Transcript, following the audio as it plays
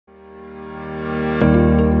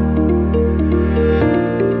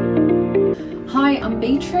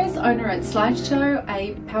Beatrice, owner at Slidesho,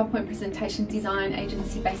 a PowerPoint presentation design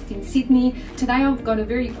agency based in Sydney. Today I've got a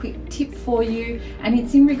very quick tip for you, and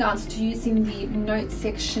it's in regards to using the notes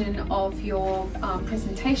section of your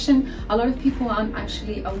presentation. A lot of people aren't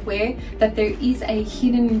actually aware that there is a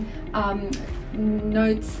hidden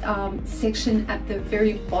notes section at the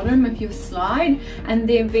very bottom of your slide, and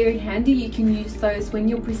they're very handy. You can use those when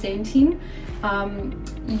you're presenting.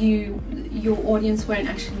 Your audience won't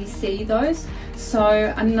actually see those.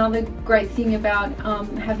 So another great thing about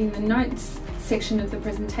having the notes section of the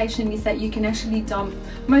presentation is that you can actually dump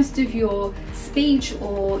most of your speech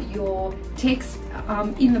or your text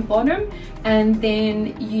in the bottom, and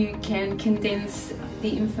then you can condense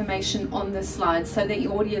the information on the slide so that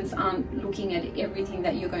your audience aren't looking at everything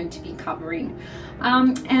that you're going to be covering.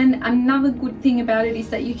 And another good thing about it is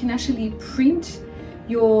that you can actually print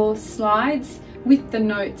your slides with the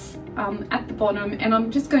notes at the bottom, and I'm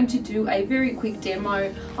just going to do a very quick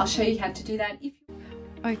demo. I'll show you how to do that.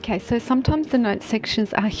 Okay, so sometimes the notes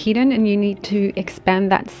sections are hidden and you need to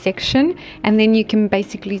expand that section, and then you can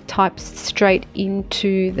basically type straight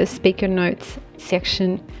into the speaker notes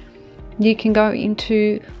section. You can go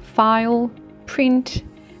into File, Print,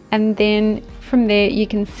 and then from there you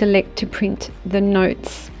can select to print the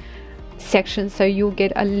notes section, so you'll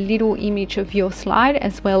get a little image of your slide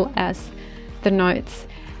as well as the notes.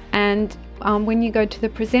 And when you go to the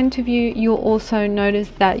presenter view, you'll also notice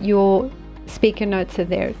that your speaker notes are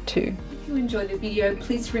there too. If you enjoyed the video,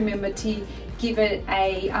 please remember to give it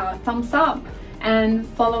a thumbs up and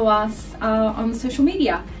follow us on social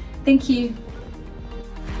media. Thank you.